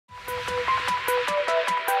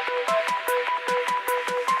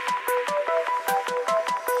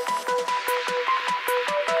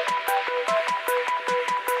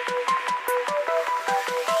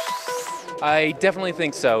I definitely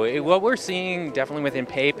think so. What we're seeing definitely within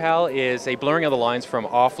PayPal is a blurring of the lines from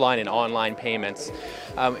offline and online payments.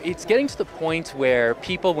 It's getting to the point where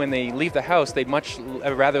people, when they leave the house, they'd much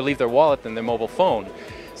rather leave their wallet than their mobile phone.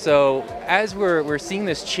 So as we're seeing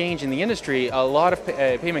this change in the industry, a lot of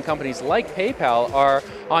payment companies like PayPal are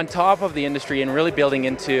on top of the industry and really building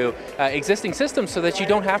into existing systems so that you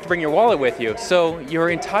don't have to bring your wallet with you. So your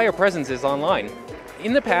entire presence is online.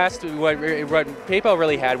 In the past, what PayPal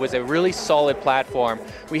really had was a really solid platform.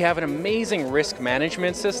 We have an amazing risk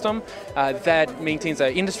management system that maintains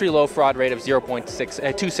an industry low fraud rate of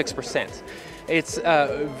 0.26%. It's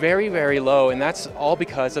very, very low, and that's all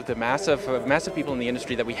because of the massive people in the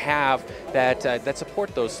industry that we have that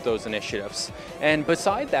support those initiatives. And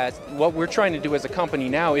beside that, what we're trying to do as a company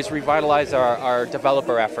now is revitalize our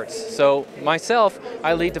developer efforts. So myself,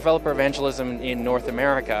 I lead developer evangelism in North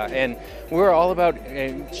America, and we're all about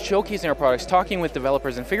showcasing our products, talking with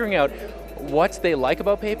developers, and figuring out what they like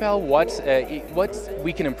about PayPal, what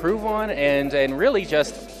we can improve on, and really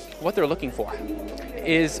just what they're looking for.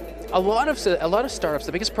 Is a lot of startups,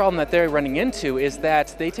 the biggest problem that they're running into is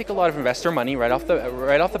that they take a lot of investor money right off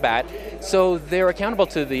the bat, so they're accountable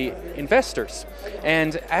to the investors.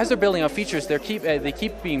 And as they're building out features, they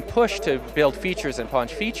keep being pushed to build features and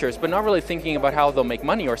punch features, but not really thinking about how they'll make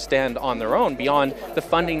money or stand on their own beyond the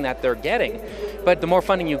funding that they're getting. But the more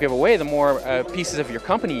funding you give away, the more pieces of your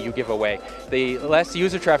company you give away. The less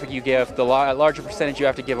user traffic you give, the larger percentage you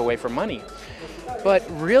have to give away for money. But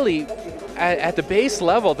really, at the base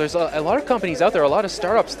level, there's a lot of companies out there, a lot of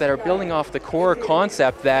startups that are building off the core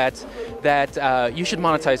concept that you should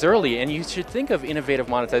monetize early, and you should think of innovative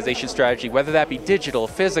monetization strategy, whether that be digital,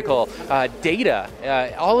 physical, data.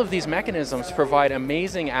 All of these mechanisms provide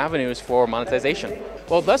amazing avenues for monetization.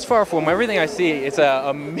 Well, thus far, from everything I see, it's an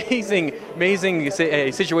amazing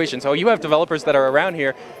situation. So you have developers that are around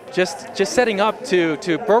here just setting up to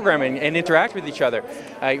program and interact with each other.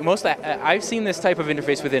 I've seen this type of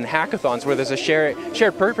interface within hackathons where there's a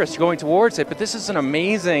shared purpose going towards it, but this is an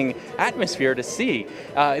amazing atmosphere to see.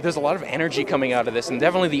 There's a lot of energy coming out of this, and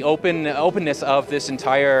definitely the openness of this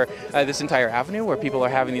entire avenue where people are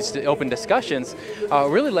having these open discussions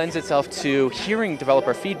really lends itself to hearing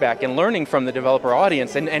developer feedback and learning from the developer audience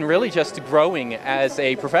and really just growing as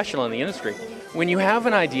a professional in the industry. When you have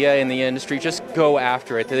an idea in the industry, just go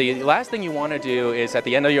after it. The last thing you want to do is, at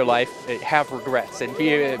the end of your life, have regrets and be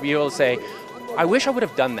able to say, I wish I would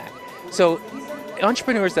have done that. So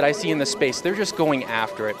entrepreneurs that I see in this space, they're just going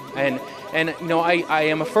after it. And you know, I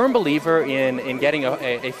am a firm believer in getting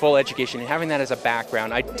a full education and having that as a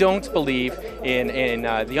background. I don't believe in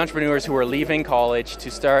the entrepreneurs who are leaving college to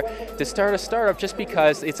start a startup just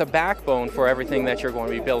because it's a backbone for everything that you're going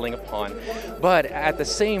to be building upon. But at the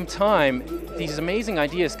same time, these amazing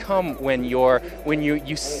ideas come when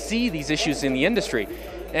you see these issues in the industry.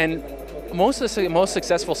 And most of the most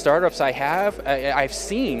successful startups I've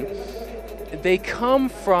seen, they come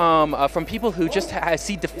from people who just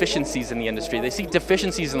see deficiencies in the industry. They see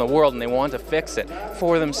deficiencies in the world and they want to fix it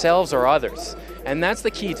for themselves or others. And that's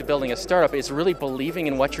the key to building a startup, is really believing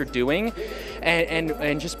in what you're doing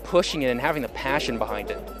and just pushing it and having the passion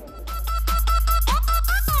behind it.